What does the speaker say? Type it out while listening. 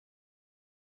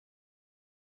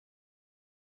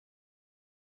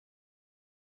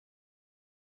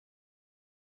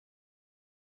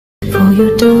While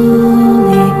your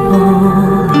dolly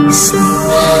sleep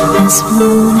has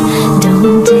flown,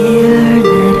 don't dare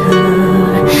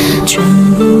let her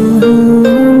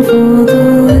tremble for the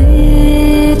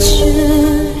way it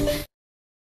should.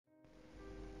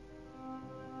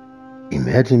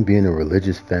 Imagine being a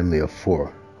religious family of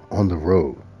 4 on the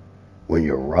road when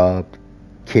you're robbed,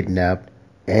 kidnapped,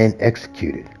 and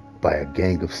executed by a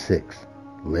gang of 6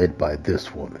 led by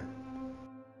this woman.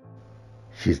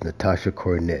 She's Natasha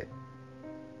Cornett,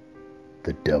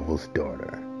 the devil's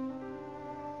daughter.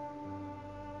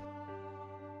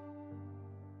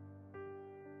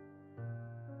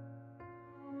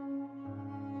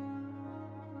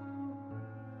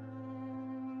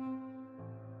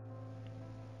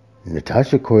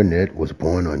 Natasha Cornett was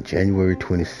born on January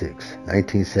 26,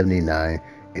 1979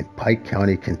 in Pike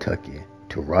County, Kentucky,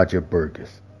 to Roger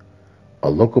Burgess, a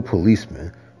local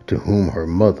policeman to whom her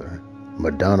mother,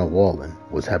 Madonna Wallen,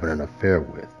 was having an affair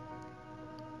with.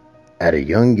 At a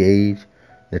young age,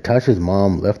 Natasha's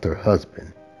mom left her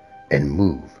husband and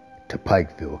moved to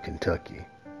Pikeville, Kentucky.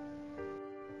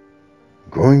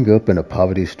 Growing up in a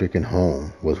poverty-stricken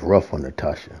home was rough on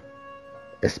Natasha,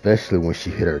 especially when she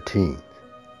hit her teens.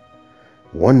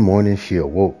 One morning she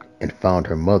awoke and found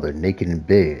her mother naked in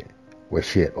bed where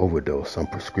she had overdosed on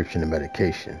prescription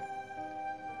medication.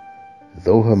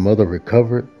 Though her mother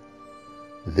recovered,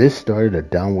 this started a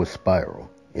downward spiral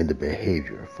in the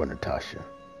behavior for Natasha.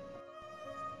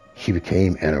 She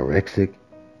became anorexic,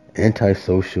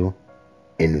 antisocial,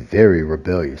 and very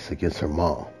rebellious against her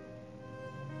mom.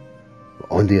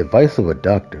 On the advice of a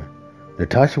doctor,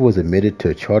 Natasha was admitted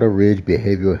to Charter Ridge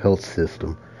Behavioral Health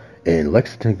System in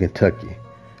Lexington, Kentucky,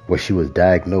 where she was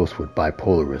diagnosed with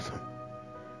bipolarism.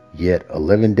 Yet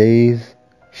 11 days,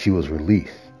 she was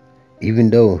released, even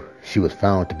though she was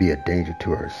found to be a danger to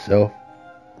herself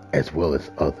as well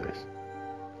as others.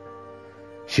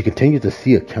 She continued to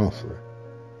see a counselor,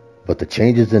 but the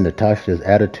changes in Natasha's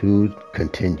attitude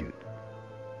continued.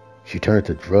 She turned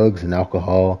to drugs and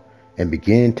alcohol and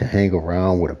began to hang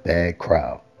around with a bad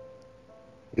crowd.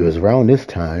 It was around this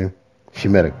time she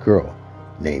met a girl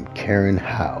named Karen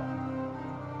Howe.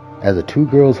 As the 2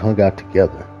 girls hung out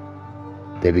together,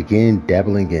 they began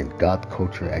dabbling in goth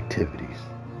culture activities.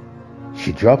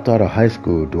 She dropped out of high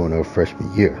school during her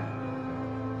freshman year,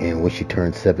 and when she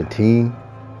turned 17,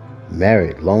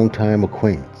 married longtime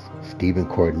acquaintance Stephen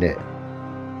Cornett.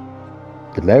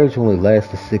 The marriage only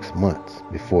lasted 6 months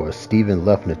before Stephen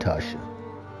left Natasha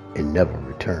and never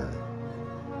returned.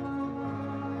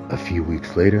 A few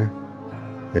weeks later,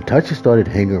 Natasha started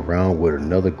hanging around with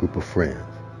another group of friends.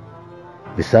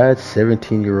 Besides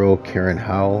 17-year-old Karen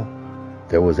Howell,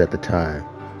 there was at the time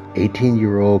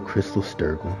 18-year-old Crystal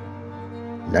Sturgill,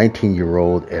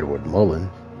 19-year-old Edward Mullins,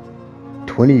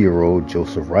 20-year-old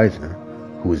Joseph Reisner,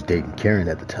 who was dating Karen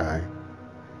at the time,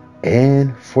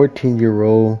 and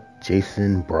 14-year-old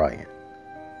Jason Bryant.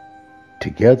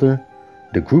 Together,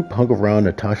 the group hung around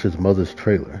Natasha's mother's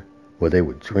trailer where they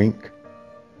would drink,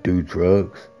 do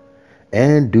drugs,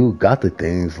 and do gothic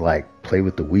things like play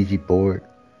with the Ouija board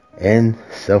and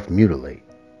self-mutilate.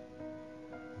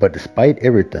 But despite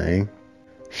everything,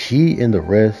 she and the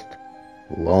rest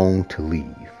longed to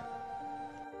leave.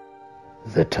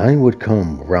 The time would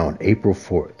come around April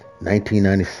 4th,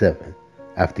 1997,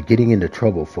 after getting into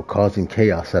trouble for causing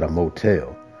chaos at a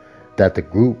motel, that the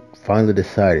group finally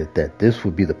decided that this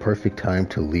would be the perfect time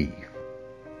to leave.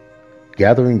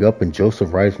 Gathering up in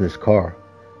Joseph Reisner's car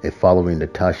and following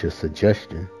Natasha's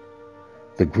suggestion,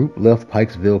 the group left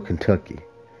Pikeville, Kentucky,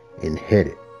 and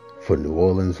headed for New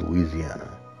Orleans,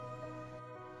 Louisiana.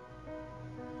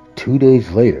 2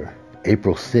 days later,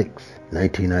 April 6,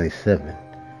 1997,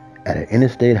 at an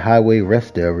interstate highway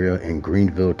rest area in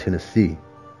Greenville, Tennessee,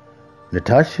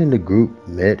 Natasha and the group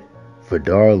met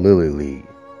Vidar Lillelid,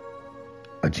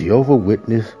 a Jehovah's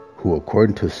Witness who,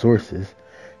 according to sources,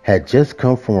 had just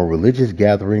come from a religious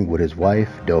gathering with his wife,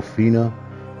 Delphina,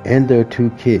 and their 2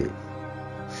 kids,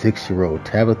 6-year-old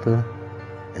Tabitha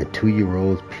and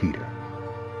 2-year-old Peter.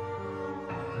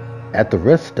 At the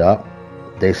rest stop,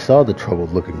 they saw the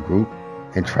troubled-looking group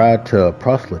and tried to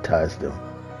proselytize them.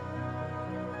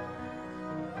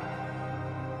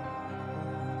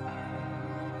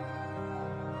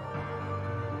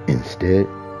 Instead,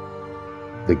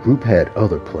 the group had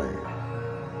other plans.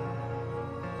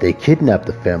 They kidnapped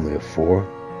the family of 4,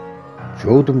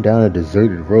 drove them down a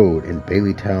deserted road in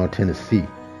Baileytown, Tennessee,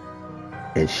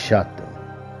 and shot them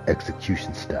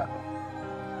execution style.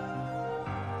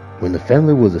 When the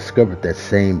family was discovered that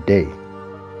same day,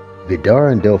 Vidar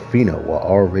and Delphina were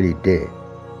already dead.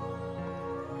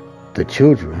 The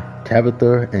children,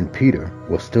 Tabitha and Peter,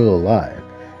 were still alive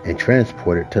and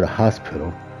transported to the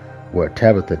hospital where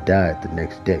Tabitha died the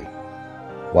next day,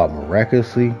 while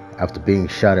miraculously, after being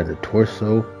shot in the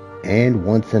torso and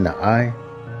once in the eye,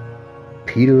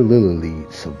 Peter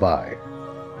Lillelid survived.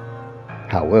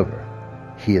 However,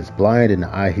 he is blind in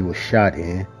the eye he was shot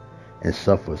in and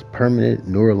suffers permanent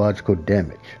neurological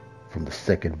damage from the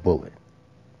second bullet.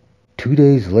 2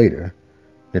 days later,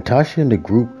 Natasha and the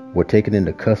group were taken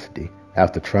into custody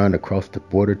after trying to cross the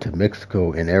border to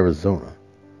Mexico and Arizona,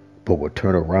 but were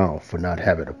turned around for not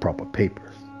having the proper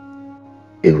papers.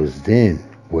 It was then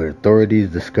where authorities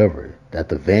discovered that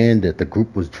the van that the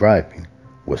group was driving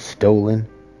was stolen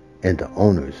and the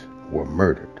owners were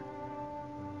murdered.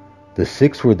 The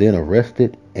 6 were then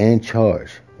arrested and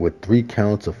charged with 3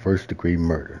 counts of first-degree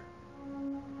murder.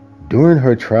 During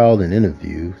her trial and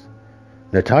interviews,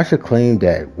 Natasha claimed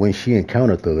that when she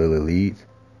encountered the Lillelids,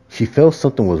 she felt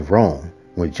something was wrong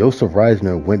when Joseph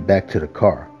Reisner went back to the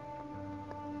car.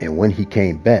 And when he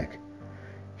came back,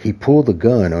 he pulled the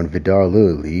gun on Vidar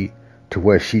Lillelid to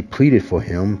where she pleaded for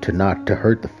him to not to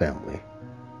hurt the family.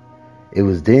 It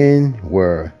was then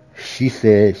where she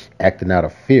said, acting out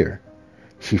of fear,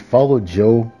 she followed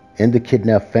Joe and the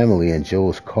kidnapped family in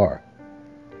Joe's car,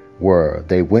 where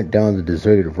they went down the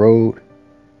deserted road,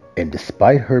 and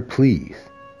despite her pleas,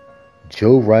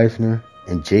 Joe Reisner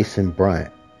and Jason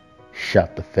Bryant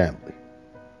shot the family.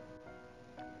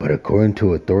 But according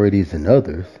to authorities and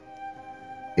others,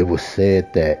 it was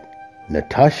said that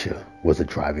Natasha was the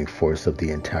driving force of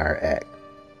the entire act.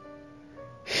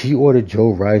 She ordered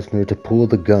Joe Reisner to pull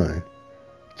the gun,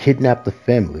 kidnap the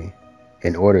family,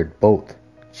 and ordered both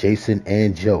Jason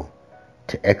and Joe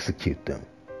to execute them.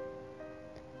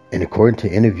 And according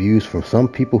to interviews from some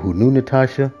people who knew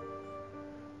Natasha,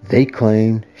 they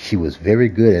claimed she was very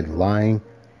good at lying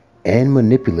and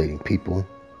manipulating people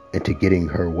into getting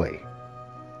her way.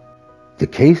 The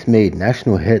case made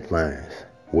national headlines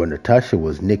where Natasha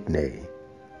was nicknamed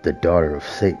the daughter of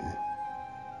Satan.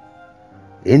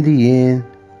 In the end,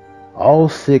 all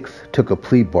 6 took a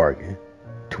plea bargain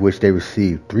to which they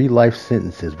received 3 life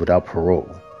sentences without parole.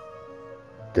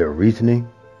 Their reasoning?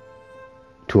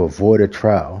 To avoid a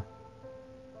trial,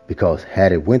 because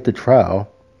had it went to trial,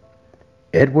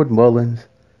 Edward Mullins,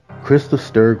 Crystal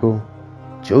Sturgill,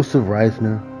 Joseph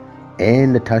Reisner,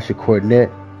 and Natasha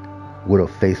Cornett would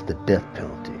have faced the death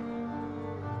penalty.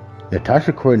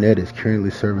 Natasha Cornett is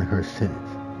currently serving her sentence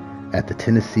at the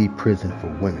Tennessee Prison for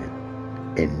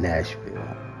Women in Nashville.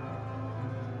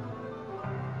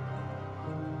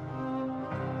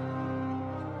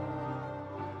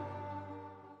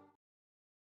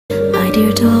 My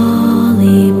dear daughter,